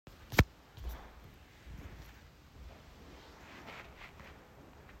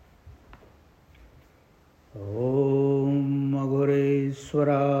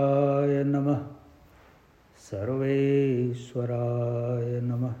सर्वेश्वराय नमः सर्वेश्वराय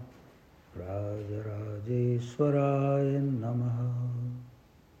नमः राजराजेश्वराय नमः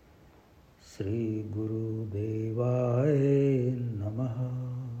श्री गुरुदेवाय नमः।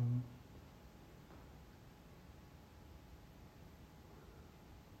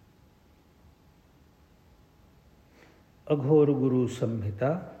 Aghor Guru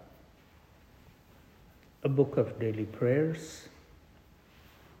Samhita, a book of daily prayers,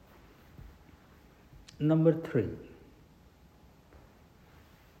 number 3.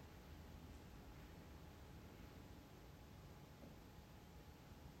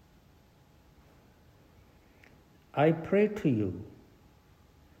 I pray to you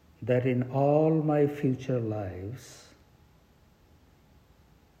that in all my future lives,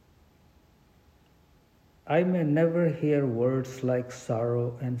 I may never hear words like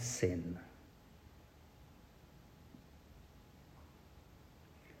sorrow and sin,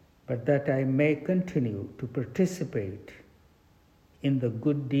 but that I may continue to participate in the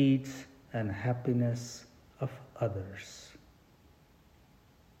good deeds and happiness of others.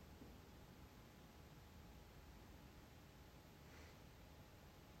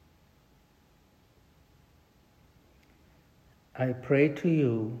 I pray to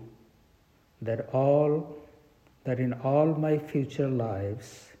you that in all my future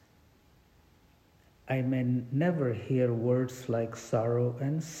lives, I may never hear words like sorrow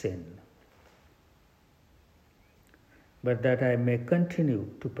and sin, but that I may continue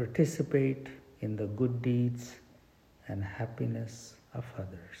to participate in the good deeds and happiness of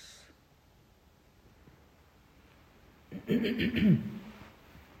others.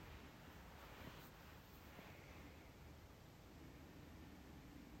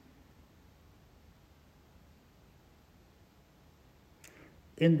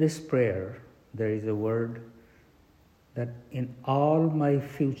 In this prayer, there is a word that in all my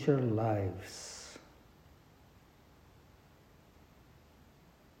future lives,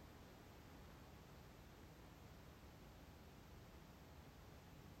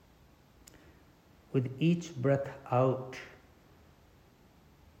 with each breath out,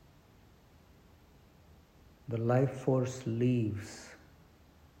 the life force leaves,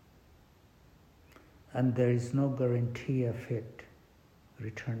 and there is no guarantee of it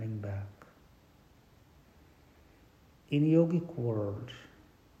returning back. In yogic world,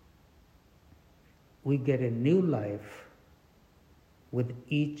 we get a new life with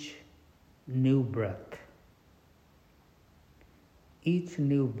each new breath. Each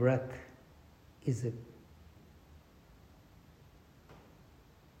new breath is a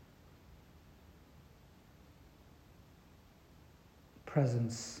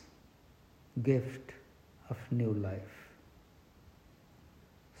presence, gift of new life.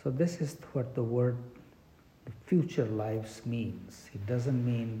 So this is what the word the future lives means. It doesn't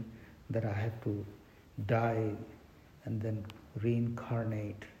mean that I have to die and then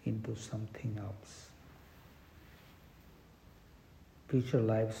reincarnate into something else. Future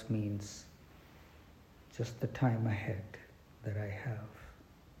lives means just the time ahead that I have.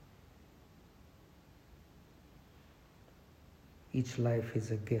 Each life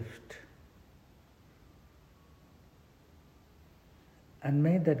is a gift. And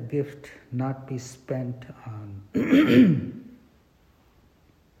may that gift not be spent on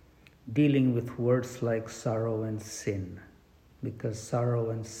dealing with words like sorrow and sin, because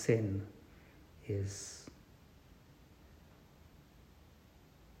sorrow and sin is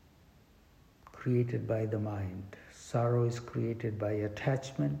created by the mind. Sorrow is created by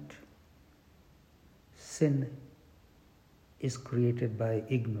attachment. Sin is created by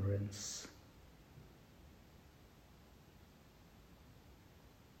ignorance.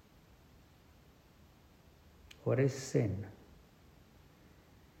 What is sin?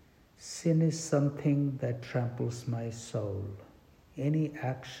 Sin is something that tramples my soul. Any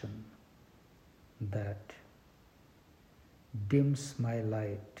action that dims my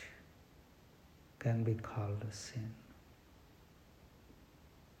light can be called a sin.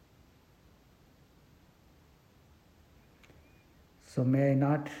 So may I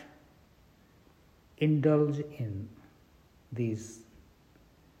not indulge in these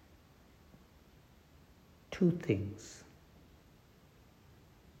two things: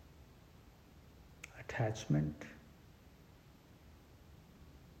 attachment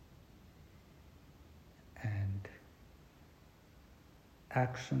and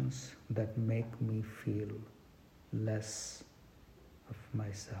actions that make me feel less of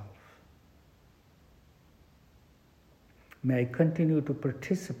myself. May I continue to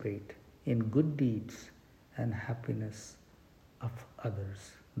participate in good deeds and happiness of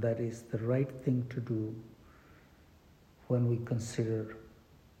others. That is the right thing to do when we consider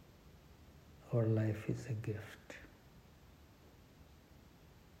our life is a gift.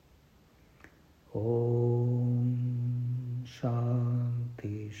 Om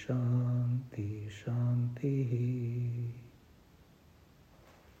Shanti Shanti.